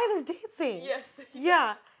 That's why they're dancing. Yes.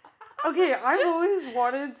 Yeah. Okay, I've always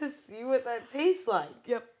wanted to see what that tastes like.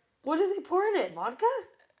 Yep. What do they pour in it? Vodka?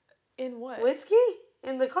 In what? Whiskey?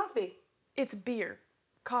 In the coffee? It's beer.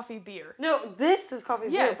 Coffee beer. No, this is coffee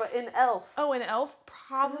beer, but in Elf. Oh, in Elf?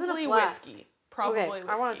 Probably whiskey. Probably whiskey.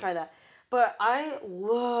 I want to try that. But I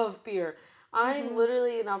love beer. I'm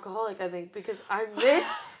literally an alcoholic, I think, because I miss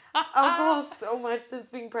alcohol so much since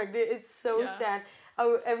being pregnant. It's so Yeah. sad.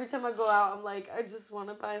 Every time I go out, I'm like, I just want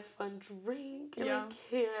to buy a fun drink, and I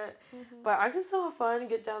can't. But I can still have fun and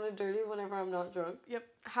get down and dirty whenever I'm not drunk. Yep.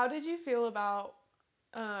 How did you feel about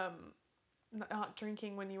not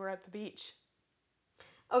drinking when you were at the beach?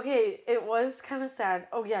 Okay, it was kind of sad.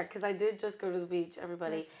 Oh yeah, because I did just go to the beach,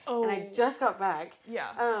 everybody, Yes. Oh. and I just got back.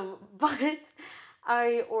 Yeah. But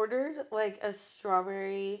I ordered like a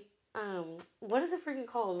strawberry. What is it freaking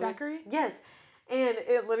called? Daiquiri? Yes, and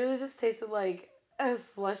it literally just tasted like a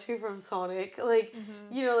slushy from Sonic, like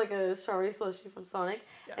like a strawberry slushy from Sonic.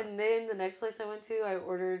 Yeah. And then the next place I went to, I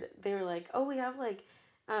ordered. They were like, "Oh, we have like,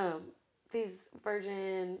 these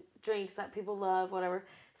virgin drinks that people love, whatever."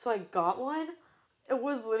 So I got one. It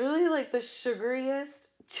was literally like the sugariest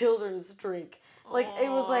children's drink. Like it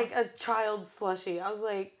was like a child's slushy. I was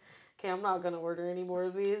like, okay, I'm not gonna order any more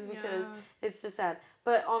of these because it's just sad.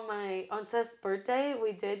 But on Seth's birthday,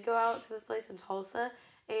 we did go out to this place in Tulsa,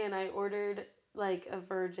 and I ordered like a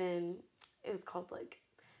virgin. It was called like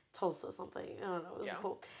Tulsa something. I don't know. It was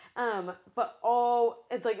cool. But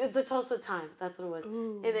it's like the Tulsa Time. That's what it was,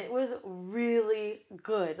 Ooh. and it was really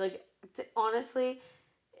good. Like honestly.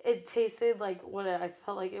 It tasted like what I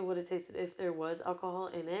felt like it would have tasted if there was alcohol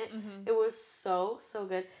in it. It was so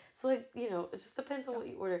good. So like it just depends on what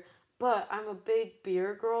you order. But I'm a big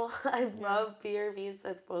beer girl. I love beer. Me and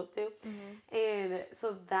Seth both do. And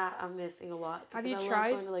so that I'm missing a lot. Have you I tried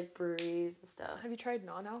love going to like breweries and stuff? Have you tried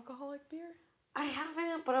non-alcoholic beer? I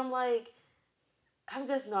haven't, but I'm like, I'm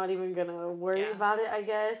just not even gonna worry about it. I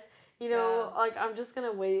guess like I'm just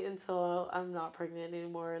gonna wait until I'm not pregnant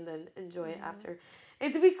anymore and then enjoy it after.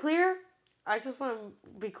 And to be clear, I just want to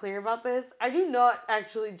be clear about this. I do not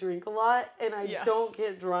actually drink a lot, and I don't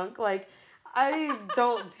get drunk. Like, I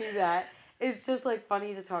don't do that. It's just, like,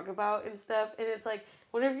 funny to talk about and stuff. And it's like,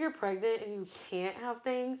 whenever you're pregnant and you can't have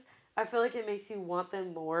things, I feel like it makes you want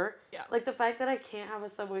them more. Yeah. Like, the fact that I can't have a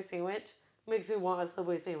Subway sandwich makes me want a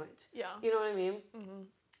Subway sandwich. Yeah. You know what I mean?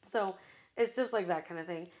 So it's just like that kind of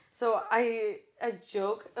thing. So I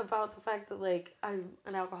joke about the fact that like I'm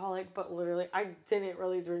an alcoholic, but literally I didn't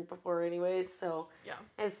really drink before anyways, so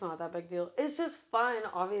it's not that big deal. It's just fun,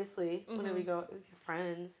 obviously, whenever you go out with your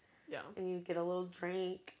friends. Yeah. And you get a little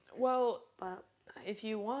drink. Well, but if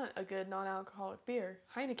you want a good non-alcoholic beer,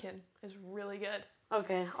 Heineken is really good.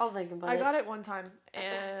 Okay, I'll think about it. I got it one time,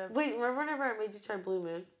 and wait, remember whenever I made you try Blue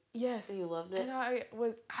Moon? Yes. And you loved it. And I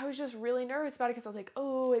was just really nervous about it because I was like,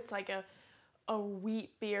 oh, it's like a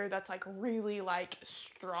wheat beer that's like really like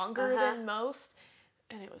stronger than most,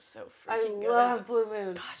 and it was so freaking good. I love Blue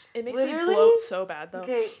Moon. Gosh, it makes me bloat so bad though.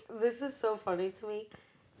 Okay, this is so funny to me,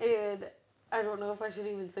 and I don't know if I should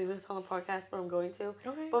even say this on the podcast, but I'm going to.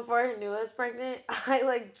 Okay. Before I knew I was pregnant, I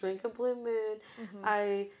like drank a Blue Moon.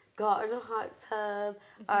 I got in a hot tub.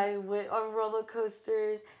 I went on roller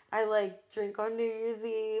coasters. I like drink on New Year's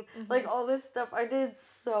Eve. Like all this stuff. I did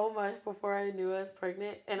so much before I knew I was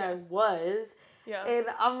pregnant, and I was. Yeah. And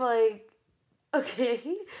I'm like, okay,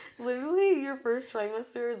 literally your first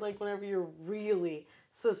trimester is like whenever you're really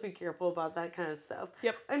supposed to be careful about that kind of stuff.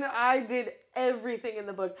 Yep. And I did everything in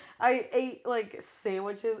the book. I ate like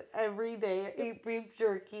sandwiches every day. I ate beef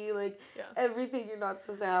jerky, like everything you're not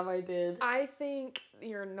supposed to have, I did. I think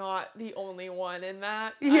you're not the only one in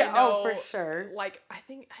that. Yeah, for sure. Like, I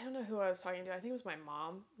don't know who I was talking to. I think it was my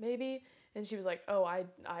mom, maybe. And she was like, oh, I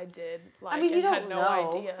did, like, I mean, you had no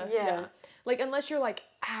idea. Yeah. Like, unless you're, like,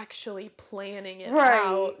 actually planning it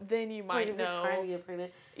out, then you might know. If you're trying to get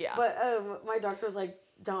pregnant. Yeah. But my doctor was like,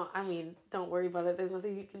 don't worry about it. There's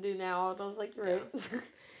nothing you can do now. And I was like, you're right.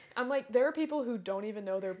 I'm like, there are people who don't even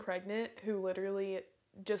know they're pregnant who literally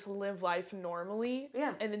just live life normally.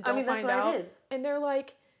 Yeah. And then don't find out. And they're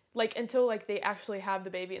like until like they actually have the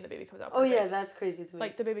baby and the baby comes out perfect. Oh yeah, that's crazy to me.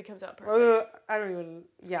 Like the baby comes out perfect. I don't even.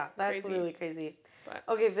 Yeah, that's crazy. Really crazy. But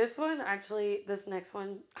okay, this next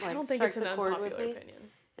one. Like, I don't think it's an unpopular opinion.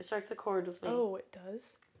 It strikes a chord with me. Oh, it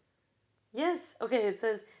does. Yes. Okay. It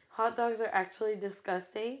says hot dogs are actually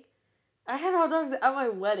disgusting. I had hot dogs at my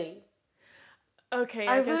wedding. Okay,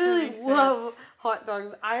 I guess that makes sense. I really love hot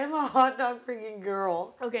dogs. I am a hot dog freaking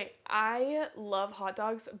girl. Okay, I love hot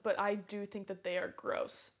dogs, but I do think that they are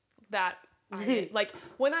gross. Like,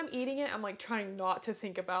 when I'm eating it, I'm, like, trying not to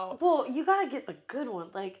think about... Well, you gotta get the good one.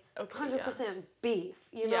 Like, 100% beef.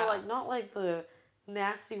 You know, like, not, like, the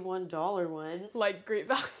nasty $1 ones. Like, Great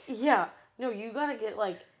Value. Yeah. No, you gotta get,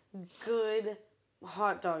 like, good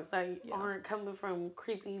hot dogs that aren't coming from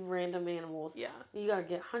creepy random animals. Yeah. You gotta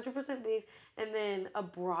get 100% beef, and then a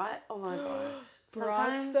brat. Oh, my gosh.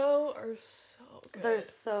 Brats, though, are so good. They're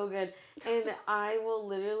so good. And I will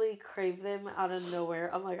literally crave them out of nowhere.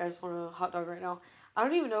 I'm like, I just want a hot dog right now. I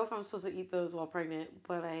don't even know if I'm supposed to eat those while pregnant,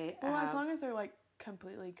 but Well, have. as long as they're like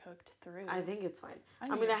completely cooked through. I think it's fine. I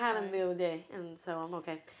think mean, I it's had them fine. the other day, and so I'm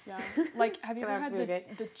okay. Yeah. Like, have you Gonna ever have had to be okay.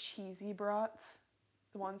 the cheesy brats?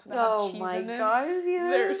 The ones that have cheese in them? Gosh,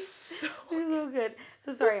 yes. They're so They're so good.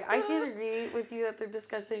 So sorry, I can't agree with you that they're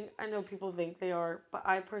disgusting. I know people think they are, but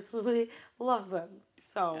I personally love them.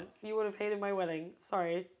 So Yes. you would have hated my wedding.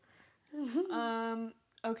 Sorry.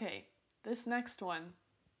 Okay. This next one.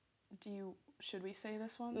 Should we say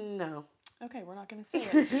this one? No. Okay, we're not gonna say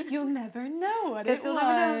it. You'll never know what it was. You'll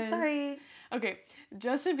never know. Sorry. Okay,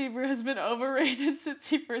 Justin Bieber has been overrated since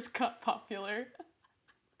he first got popular.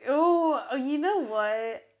 Oh, you know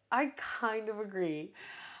what? I kind of agree.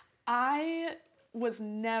 I was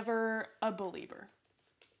never a believer.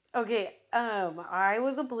 Okay, I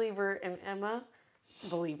was a believer in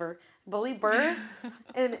believer,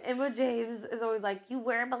 and Emma James is always like, you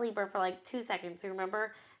were a believer for like 2 seconds, you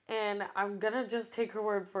remember? And I'm gonna just take her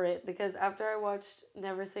word for it because after I watched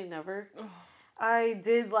Never Say Never, I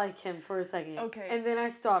did like him for a second. Okay. And then I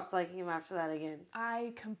stopped liking him after that again.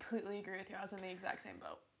 I completely agree with you. I was in the exact same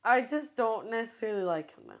boat. I just don't necessarily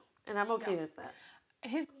like him though, and I'm okay with that.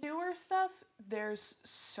 His newer stuff, there's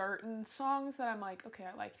certain songs that I'm like, okay,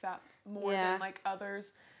 I like that more than like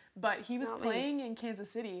others. But he was playing in Kansas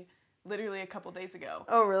City literally a couple days ago.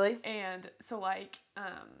 Oh, really? And so like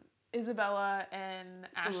Isabella and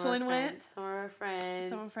Ashlyn went. Some of our friends.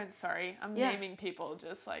 Some of our friends, sorry. I'm naming people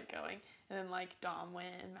just like going. And then like Dom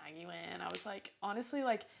went and Maggie went. And I was like, honestly,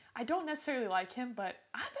 like, I don't necessarily like him, but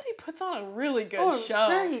I bet he puts on a really good show.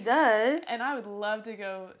 Sure he does. And I would love to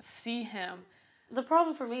go see him. The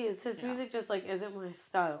problem for me is his music just like isn't my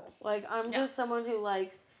style. Like I'm just someone who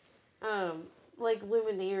likes like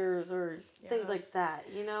Lumineers or things like that,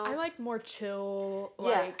 you know? I like more chill,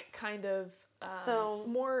 like kind of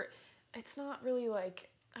more, it's not really like,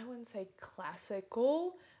 I wouldn't say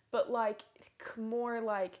classical, but like more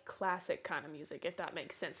like classic kind of music, if that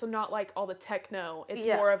makes sense. So not like all the techno. It's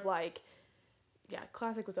more of like,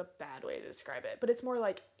 classic was a bad way to describe it, but it's more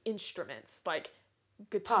like instruments, like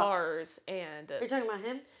guitars and... Are you talking about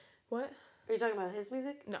him? What? Are you talking about his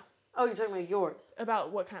music? No. Oh, you're talking about yours?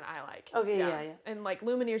 About what kind I like. Okay, yeah. And like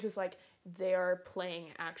Lumineers is like, they are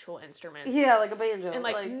playing actual instruments. Yeah, like a banjo. And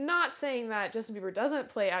like not saying that Justin Bieber doesn't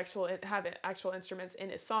have actual instruments in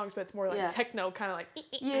his songs, but it's more like techno, kind of like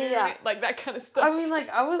like that kind of stuff. I mean, like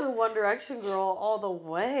I was a One Direction girl all the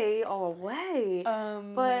way.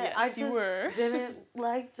 But I just didn't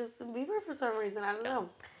like Justin Bieber for some reason. I don't know.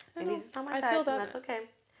 Maybe he's just not my type, and that's okay.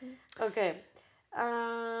 Okay.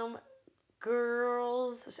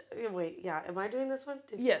 Girls. Wait, am I doing this one?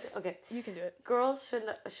 Yes. Okay. You can do it. Girls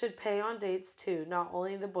should pay on dates too, not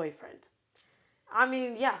only the boyfriend. I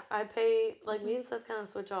mean, I pay. Like me and Seth kind of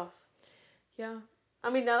switch off. Yeah. I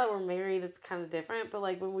mean, now that we're married, it's kind of different. But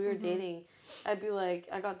like when we were dating, I'd be like,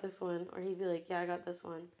 I got this one, or he'd be like, yeah, I got this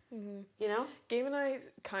one. You know. Gabe and I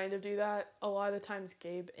kind of do that. A lot of the times,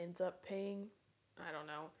 Gabe ends up paying. I don't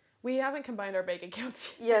know. We haven't combined our bank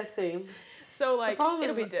accounts yet. Yeah, same. So, like,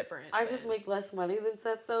 it'll be different. I just make less money than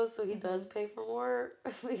Seth, though, so he does pay for more.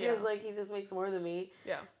 Because, like, he just makes more than me.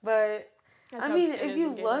 Yeah. But, I mean, if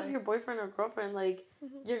you love your boyfriend or girlfriend, like,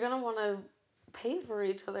 you're going to want to pay for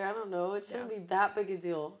each other. I don't know. It shouldn't be that big a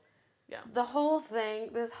deal. Yeah. The whole thing,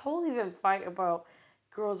 this whole even fight about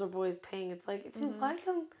girls or boys paying, it's like, if you like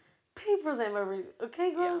them, pay for them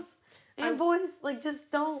okay, girls and boys? Like,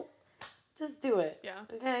 just don't. Just do it. Yeah.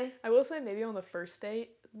 Okay? I will say maybe on the first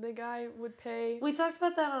date, the guy would pay. We talked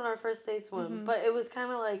about that on our first dates one, but it was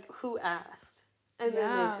kind of like who asked, and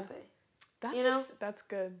then they should pay. That's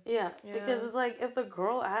good. Yeah, because it's like if the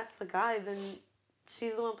girl asks the guy, then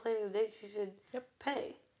she's the one planning the date. She should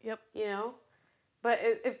pay. Yep. You know, but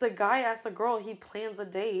if the guy asks the girl, he plans a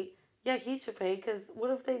date. Yeah, he should pay. Because what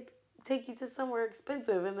if they take you to somewhere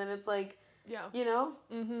expensive, and then it's like, you know.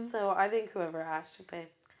 So I think whoever asks should pay.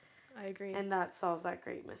 I agree. And that solves that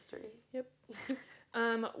great mystery. Yep.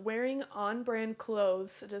 Wearing on-brand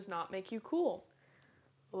clothes does not make you cool.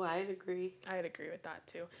 Well, I'd agree. I'd agree with that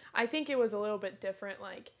too. I think it was a little bit different,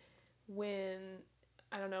 like when,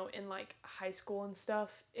 I don't know, in like high school and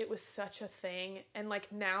stuff, it was such a thing. And like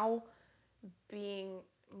now, being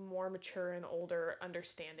more mature and older,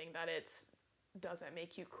 understanding that it's doesn't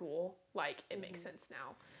make you cool, like it makes sense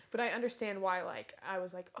now. But I understand why, like, I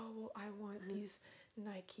was like, oh, well, I want these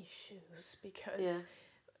Nike shoes because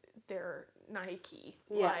they're Nike.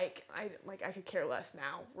 Yeah. Like I could care less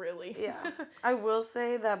now, really. Yeah. I will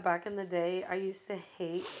say that back in the day, I used to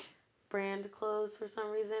hate brand clothes for some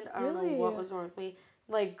reason. I don't know what was wrong with me.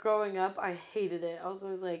 like growing up, I hated it. I was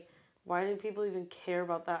always like, why do people even care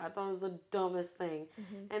about that? I thought it was the dumbest thing.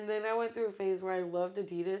 Mm-hmm. And then I went through a phase where I loved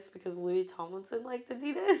Adidas because Louis Tomlinson liked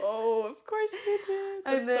Adidas. Oh, of course you did.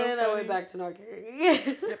 That's And then so I went funny. back to not caring.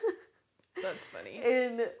 Yep. That's funny.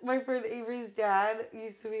 And my friend Avery's dad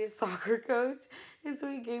used to be a soccer coach, and so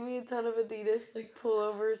he gave me a ton of Adidas like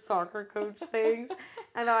pullover soccer coach things,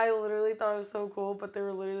 and I literally thought it was so cool, but they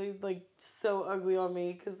were literally like so ugly on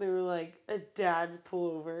me because they were like a dad's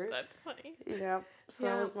pullover. That's funny. Yeah, so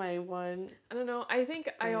that was my one. I don't know. I think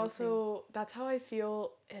I thing. also, that's how I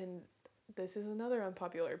feel, and this is another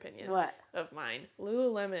unpopular opinion What? of mine.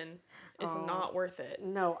 Lululemon is not worth it.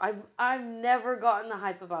 No, I've never gotten the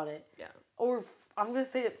hype about it. Yeah. Or I'm gonna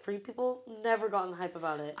say it, free people never gotten the hype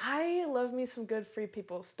about it. I love me some good free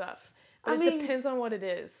people stuff, but I it mean, depends on what it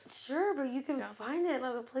is. Sure, but you can find it in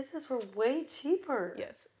other places for way cheaper.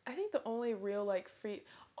 Yes. I think the only real like free,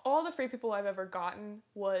 all the free people I've ever gotten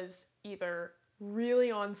was either really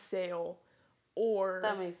on sale or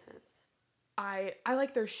That makes sense. I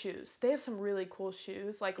like their shoes. They have some really cool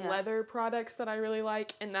shoes, like leather products that I really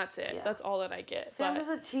like, and that's it. Yeah. That's all that I get. See, I'm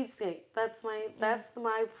just a cheapskate. That's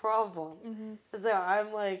my problem. Mm-hmm. So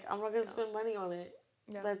I'm like, I'm not gonna spend money on it.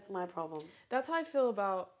 Yeah. That's my problem. That's how I feel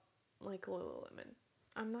about like Lululemon.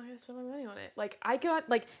 I'm not gonna spend my money on it. Like I got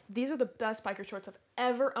like these are the best biker shorts I've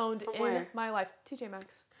ever owned in my life. TJ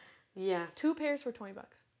Maxx. Yeah. 2 pairs for $20.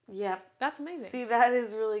 Yeah. That's amazing. See, that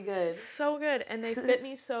is really good. So good. And they fit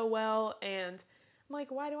me so well. And I'm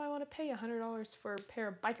like, why do I want to pay $100 for a pair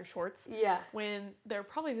of biker shorts? Yeah. When they're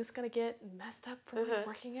probably just going to get messed up from like,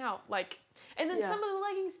 working out. Like, and then some of the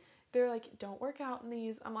leggings, they're like, don't work out in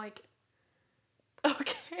these. I'm like,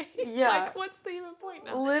 okay. Yeah. Like, what's the even point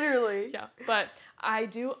now? Literally. Yeah. But I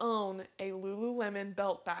do own a Lululemon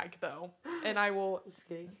belt bag, though. And I will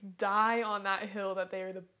die on that hill that they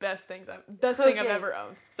are the best thing I've ever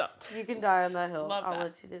owned. So you can die on that hill. I'll that.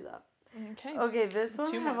 let you do that. Okay. Okay, this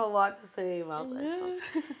one I have a lot to say about this one.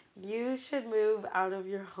 You should move out of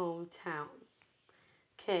your hometown.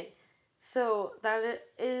 Okay. So that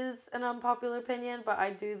is an unpopular opinion, but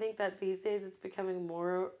I do think that these days it's becoming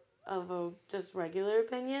more of a just regular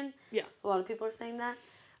opinion. Yeah. A lot of people are saying that.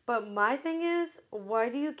 But my thing is, why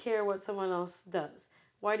do you care what someone else does?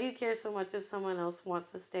 Why do you care so much if someone else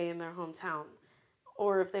wants to stay in their hometown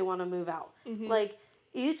or if they want to move out? Mm-hmm. Like,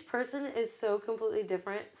 each person is so completely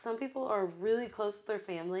different. Some people are really close to their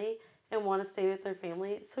family and want to stay with their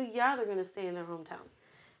family. So, yeah, they're going to stay in their hometown.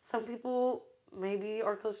 Some people maybe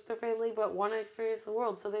are close to their family but want to experience the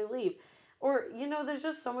world, so they leave. Or, there's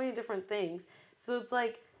just so many different things. So, it's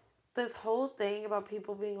like this whole thing about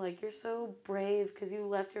people being like, you're so brave because you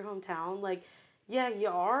left your hometown. Like, yeah, you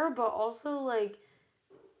are, but also, like,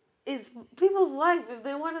 it's people's life. If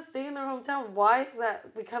they want to stay in their hometown, why is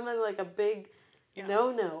that becoming like a big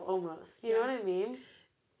no almost? You know what I mean?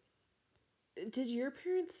 Did your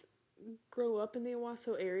parents grow up in the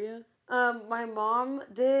Owasso area? My mom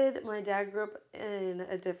did. My dad grew up in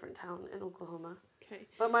a different town in Oklahoma. Okay.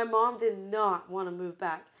 But my mom did not want to move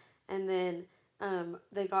back. And then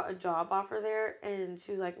they got a job offer there, and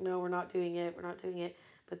she was like, no, we're not doing it.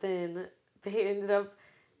 But then they ended up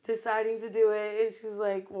deciding to do it, and she's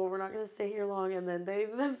like, well, we're not going to stay here long, and then they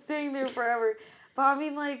ended up staying there forever. But I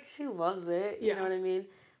mean, like, she loves it, you know what I mean?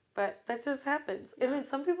 But that just happens. Yeah. And then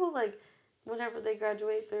some people, like, whenever they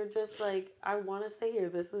graduate, they're just like, I want to stay here.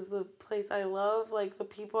 This is the place I love. Like, the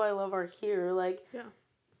people I love are here. Like,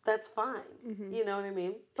 that's fine. Mm-hmm. You know what I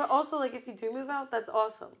mean? But also, like, if you do move out, that's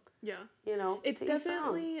awesome. Yeah. It's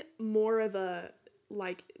definitely more of a,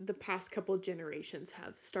 like, the past couple generations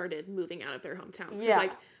have started moving out of their hometowns. Yeah.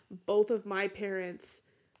 Like, both of my parents,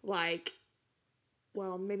 like,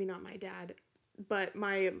 well, maybe not my dad, but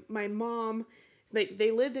my mom,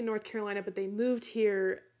 they lived in North Carolina, but they moved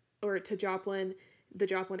here, or to Joplin, the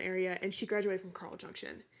Joplin area, and she graduated from Carl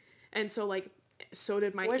Junction. And so, like, so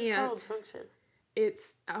did my aunt. Where's Carl Junction?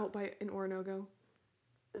 It's out in Oronogo.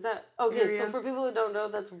 Is that okay? Area. So for people who don't know,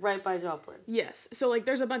 that's right by Joplin. Yes. So like,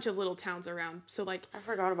 there's a bunch of little towns around. So like, I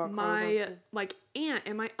forgot about my like aunt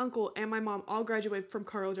and my uncle and my mom all graduated from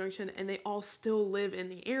Carl Junction, and they all still live in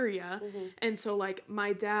the area. Mm-hmm. And so like,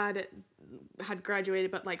 my dad had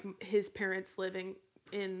graduated, but like his parents living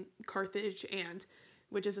in Carthage, and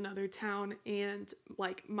which is another town, and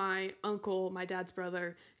like my uncle, my dad's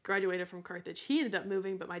brother, graduated from Carthage. He ended up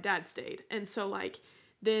moving, but my dad stayed. And so like,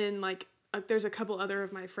 then like. There's a couple other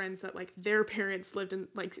of my friends that like their parents grew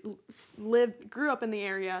up in the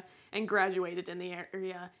area and graduated in the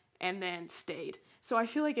area and then stayed. So I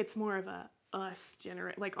feel like it's more of a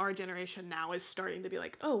like our generation now is starting to be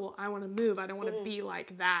like, oh, well, I want to move. I don't want to be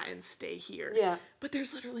like that and stay here. Yeah. But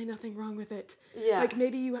there's literally nothing wrong with it. Yeah. Like,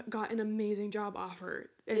 maybe you got an amazing job offer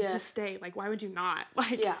and to stay. Like, why would you not?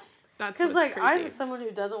 Like, yeah. That's because like crazy. I'm someone who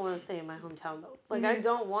doesn't want to stay in my hometown though. Like I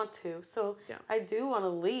don't want to, so I do want to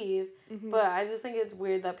leave. But I just think it's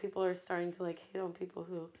weird that people are starting to like hate on people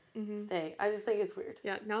who stay. I just think it's weird.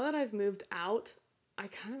 Yeah. Now that I've moved out, I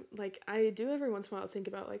kind of like I do every once in a while think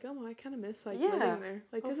about like, oh, well, I kind of miss like living there.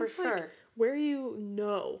 Like, cause it's like where you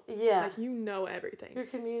know. Yeah. Like you know everything. Your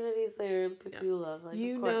community's there. The people you love. Like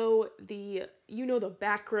you of know the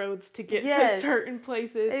back roads to get to certain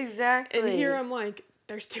places. Exactly. And here I'm like,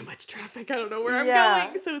 there's too much traffic. I don't know where I'm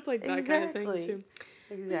going. So it's like that kind of thing too.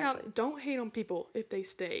 Exactly. Yeah, don't hate on people if they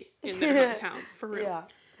stay in their hometown, for real.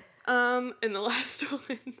 Yeah. And the last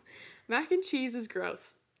one, mac and cheese is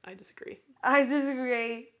gross. I disagree.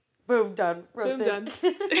 Boom, done. Roasted.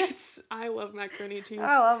 Boom, done. I love macaroni and cheese.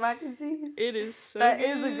 I love mac and cheese. It is so That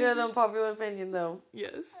good. is a good unpopular opinion, though.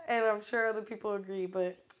 Yes. And I'm sure other people agree,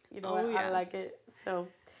 but you know what? Yeah. I like it. So,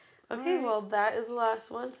 okay, well, that is the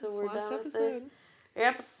last one. So we're done with this episode.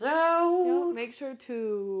 Yeah, make sure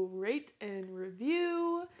to rate and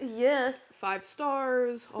review. Yes. 5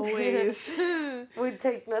 stars, always. We'd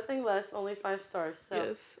take nothing less, only 5 stars. So.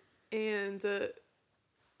 Yes. And,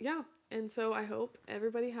 yeah. And so I hope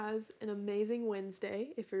everybody has an amazing Wednesday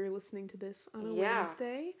if you're listening to this on a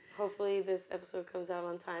Wednesday. Hopefully this episode comes out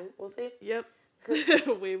on time. We'll see. Yep.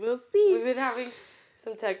 We will see. We've been having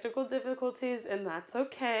some technical difficulties, and that's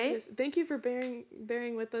okay. Yes. Thank you for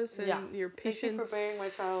bearing with us and your patience. Thank you for bearing my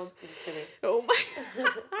child. I'm just kidding. Oh my.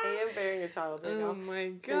 I am bearing a child right now. Oh my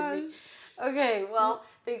gosh. Okay, well,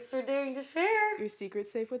 thanks for daring to share. Your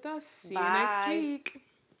secret's safe with us. See Bye. you next week.